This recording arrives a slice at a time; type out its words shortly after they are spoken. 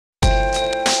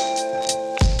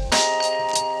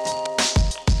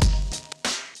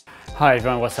Hi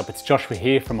everyone, what's up? It's Joshua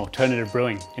here from Alternative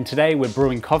Brewing, and today we're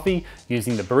brewing coffee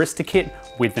using the Barista Kit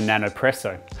with the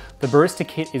Nanopresso. The Barista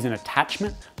Kit is an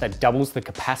attachment that doubles the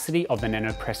capacity of the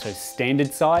Nanopresso's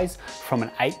standard size from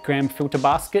an 8-gram filter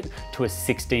basket to a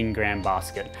 16-gram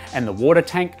basket, and the water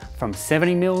tank from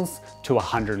 70 mils to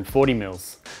 140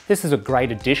 mils. This is a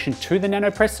great addition to the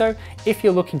Nanopresso if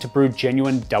you're looking to brew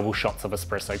genuine double shots of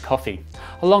espresso coffee.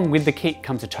 Along with the kit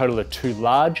comes a total of 2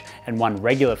 large and 1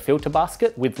 regular filter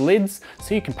basket with lids,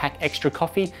 so you can pack extra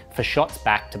coffee for shots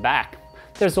back to back.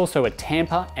 There's also a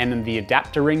tamper and the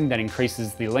adapter ring that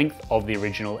increases the length of the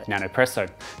original Nanopresso.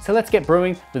 So let's get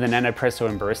brewing with the Nanopresso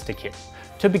and Barista Kit.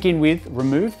 To begin with,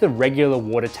 remove the regular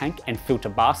water tank and filter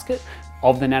basket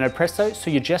of the Nanopresso so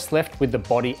you're just left with the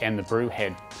body and the brew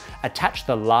head. Attach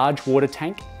the large water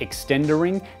tank, extender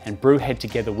ring and brew head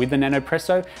together with the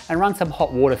Nanopresso and run some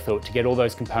hot water through it to get all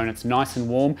those components nice and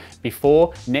warm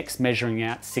before next measuring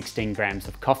out 16 grams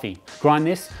of coffee. Grind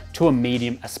this to a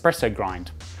medium espresso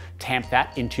grind. Tamp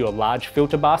that into your large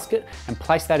filter basket and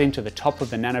place that into the top of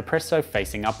the Nanopresso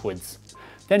facing upwards.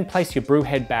 Then place your brew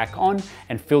head back on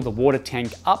and fill the water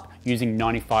tank up using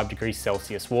 95 degrees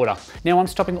Celsius water. Now I'm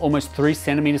stopping almost 3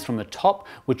 centimeters from the top,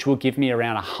 which will give me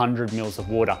around 100 mils of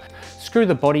water. Screw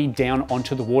the body down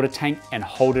onto the water tank and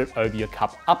hold it over your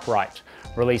cup upright.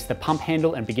 Release the pump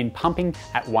handle and begin pumping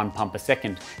at 1 pump a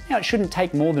second. Now it shouldn't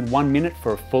take more than 1 minute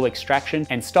for a full extraction,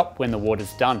 and stop when the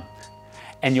water's done.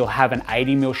 And you'll have an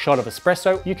 80 ml shot of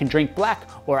espresso you can drink black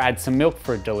or add some milk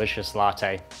for a delicious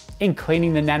latte. In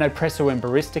cleaning the Nanopresso and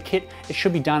Barista Kit, it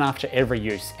should be done after every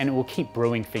use and it will keep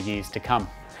brewing for years to come.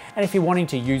 And if you're wanting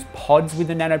to use pods with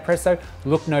the Nanopresso,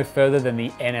 look no further than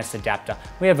the NS adapter.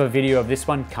 We have a video of this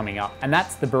one coming up, and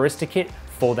that's the Barista Kit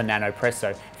for the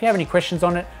Nanopresso. If you have any questions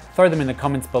on it, throw them in the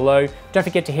comments below. Don't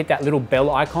forget to hit that little bell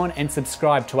icon and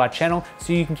subscribe to our channel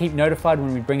so you can keep notified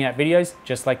when we bring out videos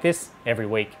just like this every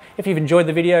week. If you've enjoyed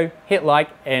the video, hit like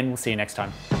and we'll see you next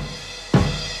time.